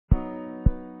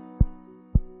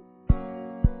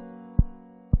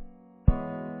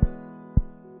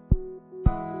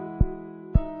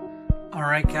All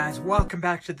right, guys, welcome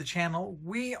back to the channel.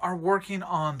 We are working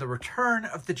on the Return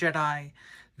of the Jedi,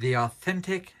 the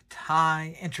authentic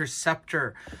Tie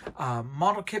Interceptor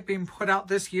model kit being put out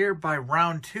this year by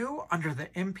Round 2 under the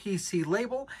MPC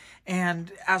label.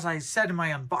 And as I said in my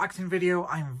unboxing video,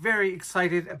 I'm very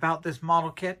excited about this model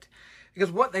kit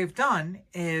because what they've done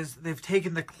is they've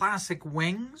taken the classic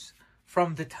wings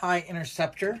from the Tie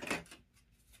Interceptor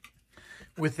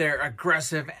with their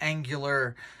aggressive,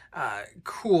 angular,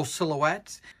 cool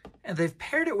silhouette, and they've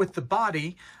paired it with the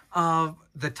body of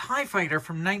the TIE Fighter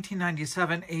from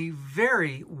 1997, a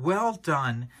very well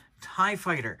done TIE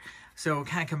Fighter. So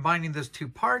kind of combining those two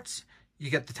parts, you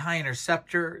get the TIE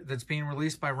Interceptor that's being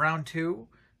released by Round 2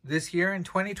 this year in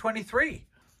 2023.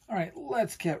 All right,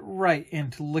 let's get right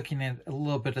into looking at a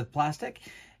little bit of the plastic.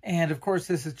 And of course,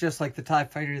 this is just like the TIE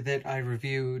Fighter that I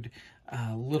reviewed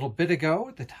a little bit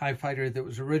ago, the TIE Fighter that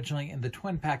was originally in the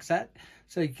twin pack set.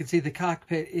 So you can see the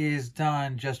cockpit is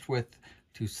done just with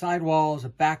two sidewalls, a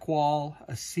back wall,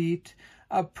 a seat,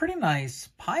 a pretty nice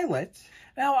pilot.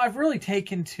 Now, I've really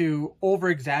taken to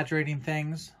over-exaggerating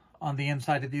things on the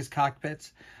inside of these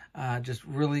cockpits, just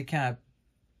really kind of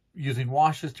using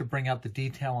washes to bring out the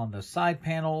detail on the side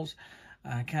panels,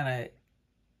 kind of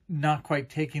not quite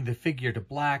taking the figure to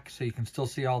black so you can still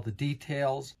see all the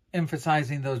details,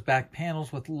 emphasizing those back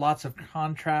panels with lots of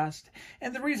contrast.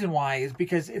 And the reason why is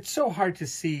because it's so hard to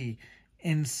see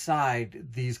inside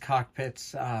these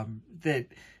cockpits that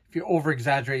if you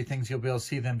over-exaggerate things, you'll be able to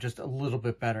see them just a little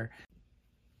bit better.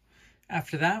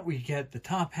 After that, we get the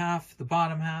top half, the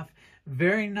bottom half.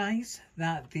 Very nice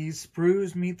that these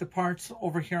sprues meet the parts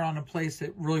over here on a place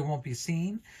that really won't be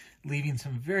seen, leaving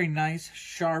some very nice,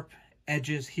 sharp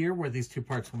edges here where these two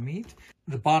parts will meet.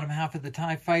 The bottom half of the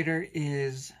TIE Fighter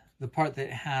is the part that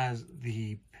has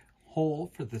the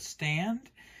hole for the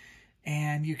stand,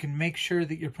 and you can make sure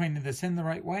that you're putting this in the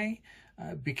right way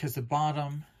because the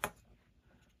bottom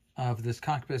of this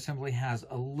cockpit assembly has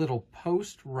a little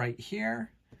post right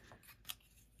here,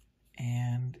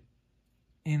 and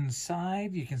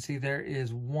inside you can see there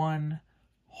is one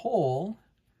hole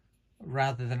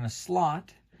rather than a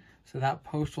slot. So that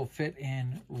post will fit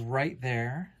in right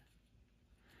there.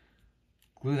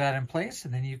 Glue that in place,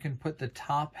 and then you can put the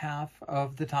top half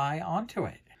of the tie onto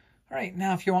it. All right,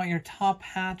 now if you want your top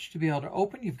hatch to be able to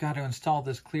open, you've got to install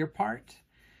this clear part.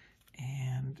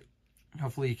 And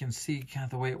hopefully you can see kind of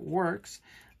the way it works.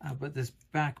 But this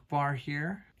back bar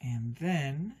here, and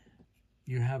then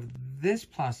you have this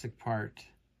plastic part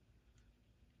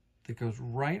that goes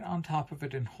right on top of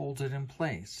it and holds it in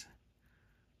place.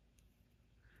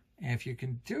 And if you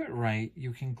can do it right,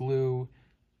 you can glue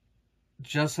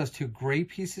just those two gray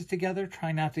pieces together.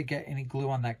 Try not to get any glue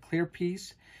on that clear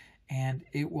piece, and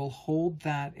it will hold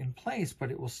that in place, but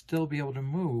it will still be able to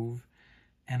move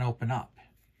and open up.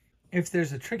 If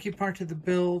there's a tricky part to the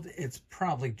build, it's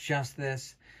probably just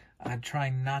this. Try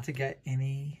not to get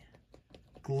any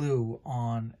glue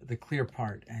on the clear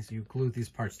part as you glue these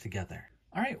parts together.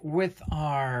 All right, with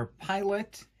our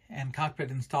pilot and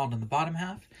cockpit installed in the bottom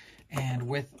half, and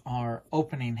with our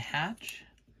opening hatch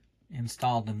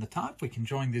installed in the top, we can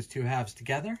join these two halves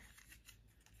together.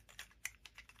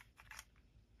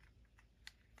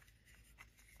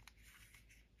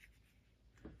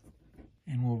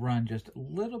 And we'll run just a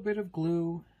little bit of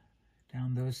glue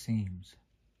down those seams.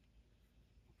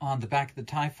 On the back of the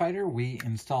TIE Fighter, we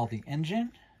install the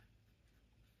engine.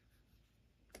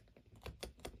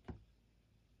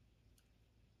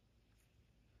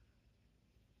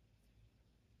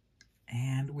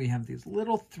 And we have these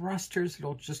little thrusters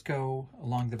that'll just go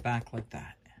along the back like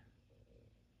that.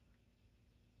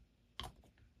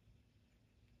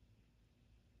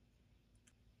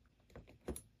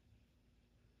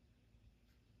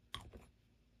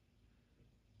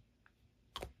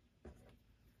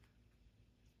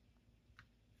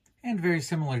 And very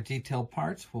similar detailed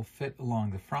parts will fit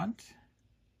along the front.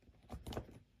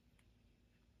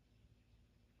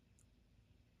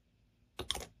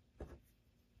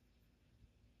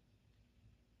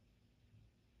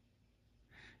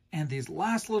 And these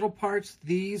last little parts,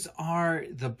 these are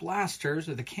the blasters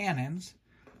or the cannons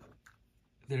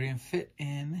that are going to fit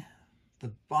in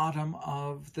the bottom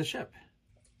of the ship.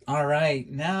 All right,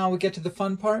 now we get to the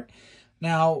fun part.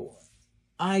 Now,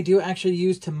 I do actually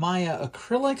use Tamiya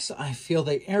acrylics. I feel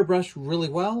they airbrush really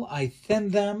well. I thin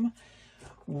them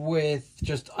with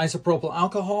just isopropyl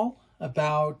alcohol,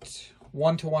 about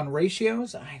 1-to-1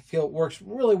 ratios. I feel it works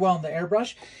really well in the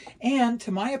airbrush. And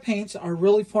Tamiya paints are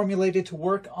really formulated to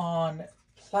work on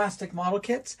plastic model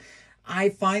kits. I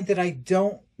find that I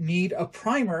don't need a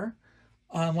primer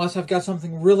unless I've got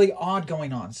something really odd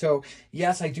going on. So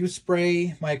yes, I do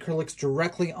spray my acrylics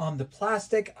directly on the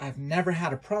plastic. I've never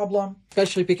had a problem,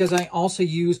 especially because I also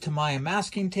use Tamiya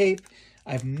masking tape.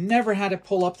 I've never had it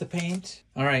pull up the paint.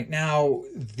 All right, now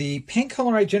the paint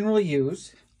color I generally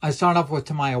use, I start off with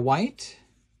Tamiya white.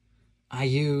 I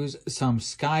use some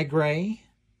sky gray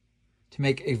to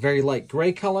make a very light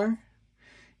gray color.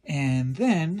 And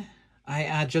then I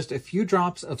add just a few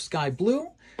drops of sky blue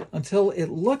until it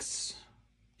looks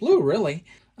blue, really.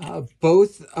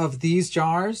 Both of these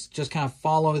jars just kind of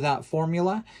follow that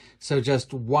formula. So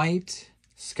just white,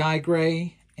 sky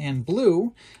gray, and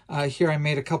blue. Here I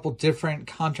made a couple different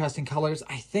contrasting colors.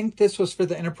 I think this was for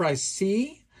the Enterprise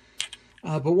C.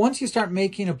 But once you start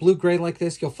making a blue-gray like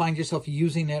this, you'll find yourself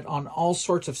using it on all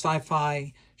sorts of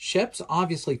sci-fi ships.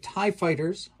 Obviously, TIE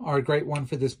fighters are a great one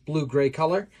for this blue-gray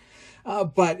color.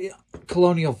 But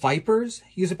Colonial Vipers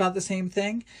use about the same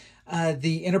thing.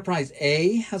 The Enterprise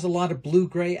A has a lot of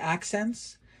blue-gray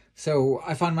accents. So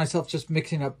I find myself just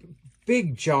mixing up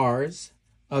big jars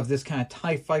of this kind of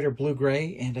TIE fighter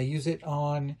blue-gray, and I use it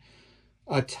on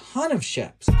a ton of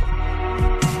ships.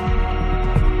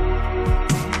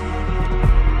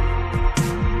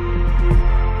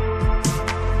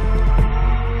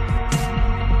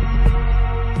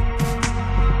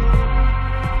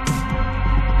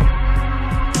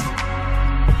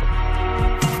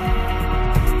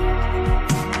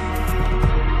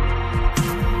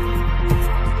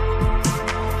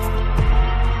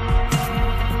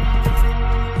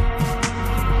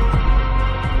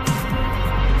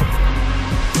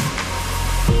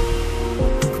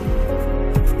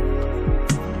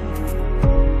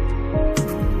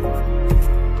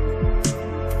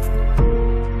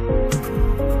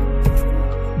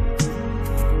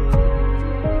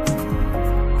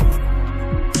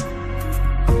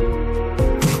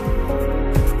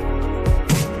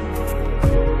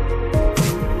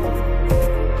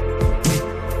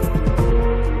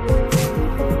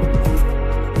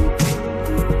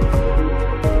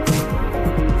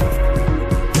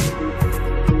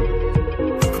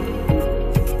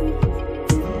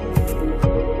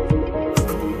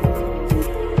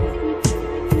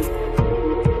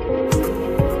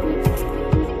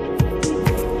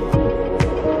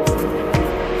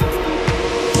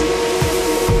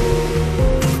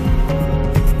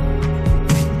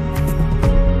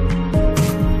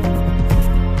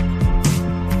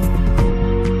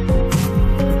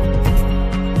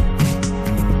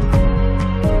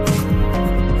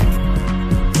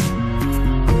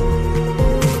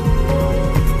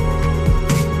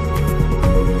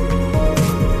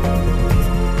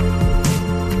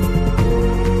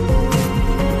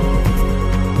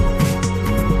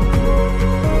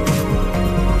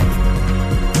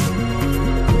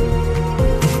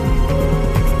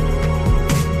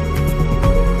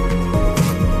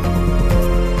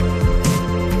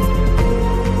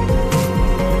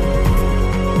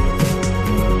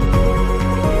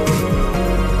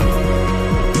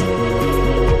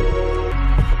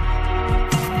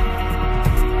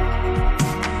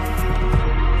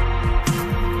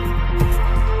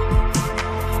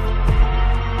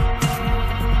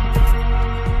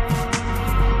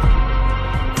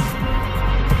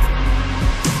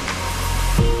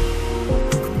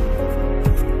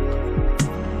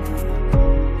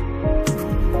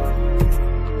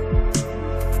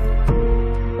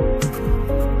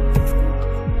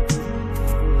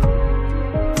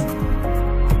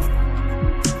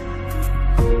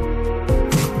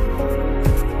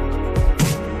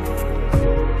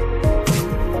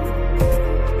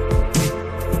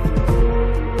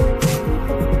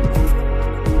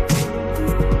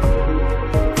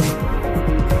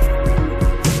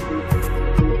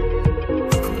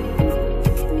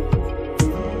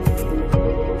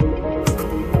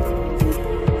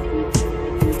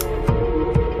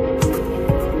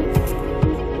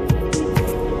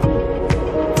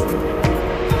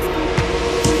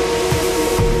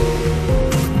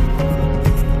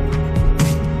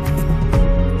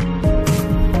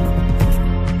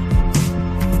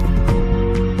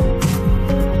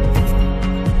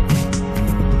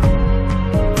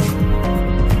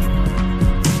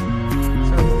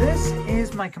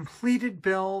 My completed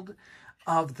build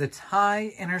of the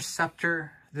Tie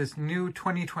Interceptor, this new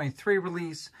 2023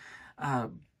 release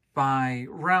by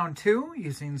Round 2,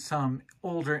 using some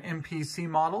older MPC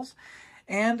models,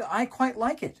 and I quite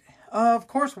like it. Of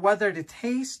course, whether to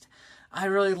taste, I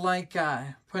really like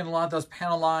putting a lot of those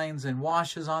panel lines and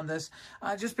washes on this,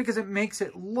 just because it makes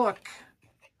it look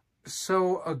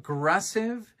so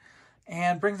aggressive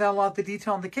and brings out a lot of the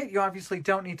detail in the kit. You obviously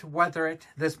don't need to weather it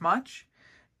this much,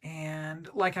 And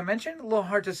like I mentioned, a little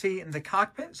hard to see in the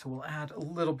cockpit, so we'll add a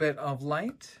little bit of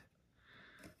light.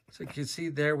 So you can see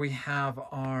there we have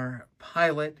our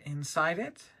pilot inside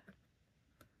it.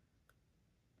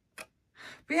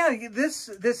 But yeah,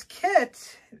 this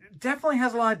kit definitely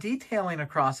has a lot of detailing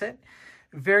across it.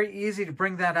 Very easy to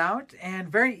bring that out, and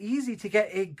very easy to get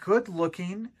a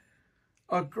good-looking,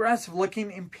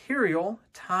 aggressive-looking Imperial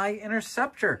TIE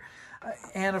Interceptor.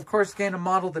 And of course, again, a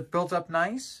model that built up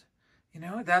nice. You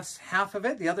know, that's half of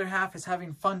it. The other half is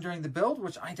having fun during the build,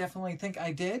 which I definitely think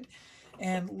I did.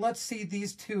 And let's see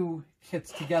these two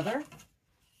kits together.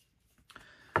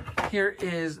 Here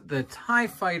is the TIE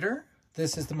Fighter.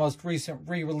 This is the most recent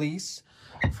re-release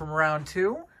from round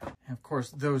 2. And of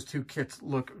course, those two kits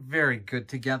look very good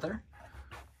together.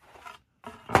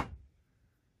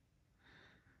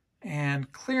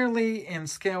 And clearly in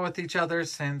scale with each other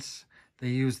since they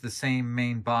use the same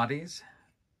main bodies.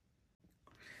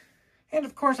 And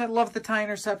of course, I love the TIE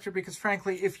Interceptor because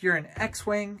frankly, if you're an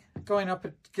X-Wing going up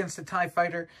against a TIE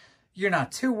Fighter, you're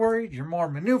not too worried. You're more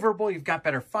maneuverable. You've got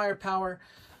better firepower.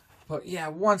 But yeah,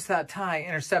 once that TIE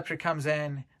Interceptor comes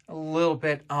in, a little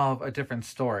bit of a different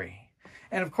story.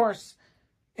 And of course,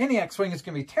 any X-Wing is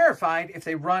going to be terrified if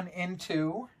they run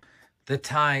into the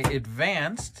TIE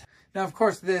Advanced. Now, of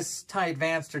course, this TIE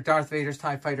Advanced, or Darth Vader's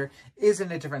TIE Fighter, is in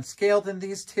a different scale than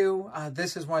these two.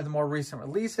 This is one of the more recent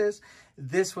releases.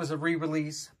 This was a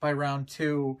re-release by round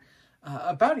 2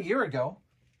 about a year ago.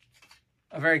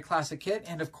 A very classic kit.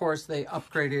 And of course, they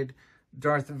upgraded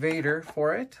Darth Vader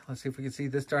for it. Let's see if we can see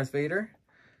this Darth Vader.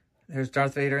 There's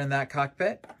Darth Vader in that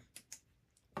cockpit.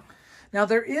 Now,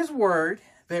 there is word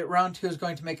that round 2 is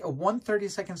going to make a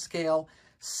 1/32 scale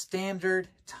standard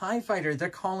TIE Fighter. They're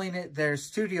calling it their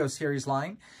Studio Series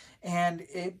line. And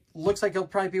it looks like it'll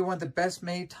probably be one of the best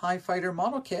made TIE Fighter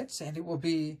model kits. And it will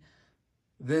be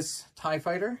this TIE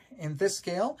Fighter in this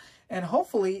scale. And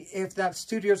hopefully, if that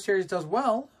Studio Series does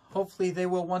well, hopefully they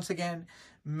will once again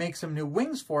make some new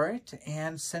wings for it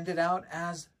and send it out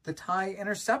as the TIE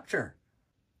Interceptor.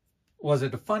 Was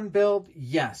it a fun build?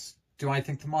 Yes. Do I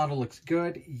think the model looks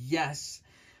good? Yes.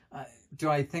 Do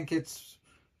I think it's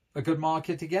a good model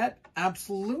kit to get?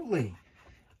 Absolutely.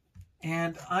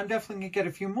 And I'm definitely going to get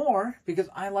a few more because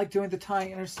I like doing the TIE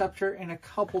Interceptor in a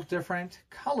couple different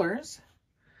colors.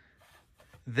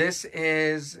 This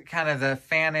is kind of the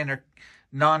fan-in or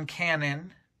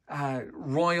non-canon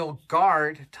Royal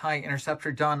Guard TIE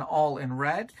Interceptor done all in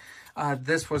red.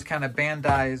 This was kind of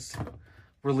Bandai's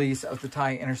release of the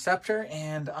TIE Interceptor,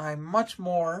 and I much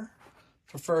more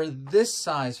prefer this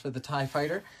size for the TIE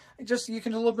Fighter. You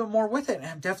can do a little bit more with it, and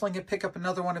I'm definitely going to pick up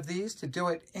another one of these to do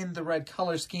it in the red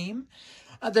color scheme.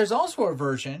 There's also a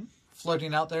version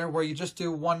floating out there where you just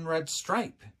do one red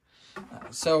stripe.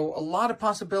 So a lot of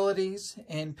possibilities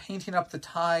in painting up the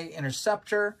TIE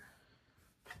Interceptor.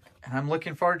 And I'm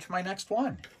looking forward to my next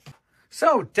one.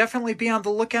 So definitely be on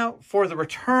the lookout for the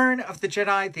return of the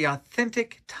Jedi, the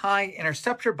authentic TIE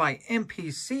Interceptor by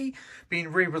MPC,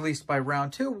 being re-released by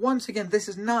round 2. Once again, this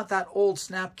is not that old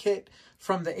snap kit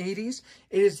from the 80s.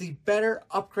 It is the better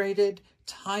upgraded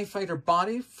TIE Fighter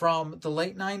body from the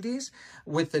late 90s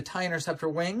with the TIE Interceptor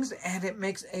wings. And it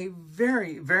makes a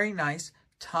very, very nice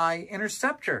TIE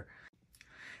Interceptor.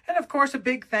 And of course, a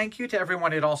big thank you to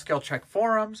everyone at All Scale Check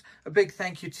Forums. A big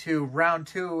thank you to Round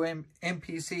 2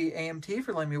 MPC AMT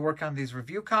for letting me work on these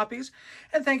review copies.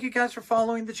 And thank you guys for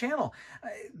following the channel.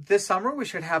 This summer, we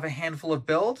should have a handful of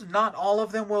builds. Not all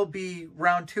of them will be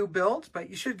Round 2 builds, but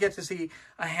you should get to see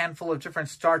a handful of different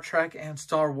Star Trek and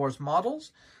Star Wars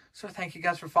models. So thank you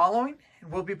guys for following,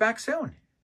 and we'll be back soon.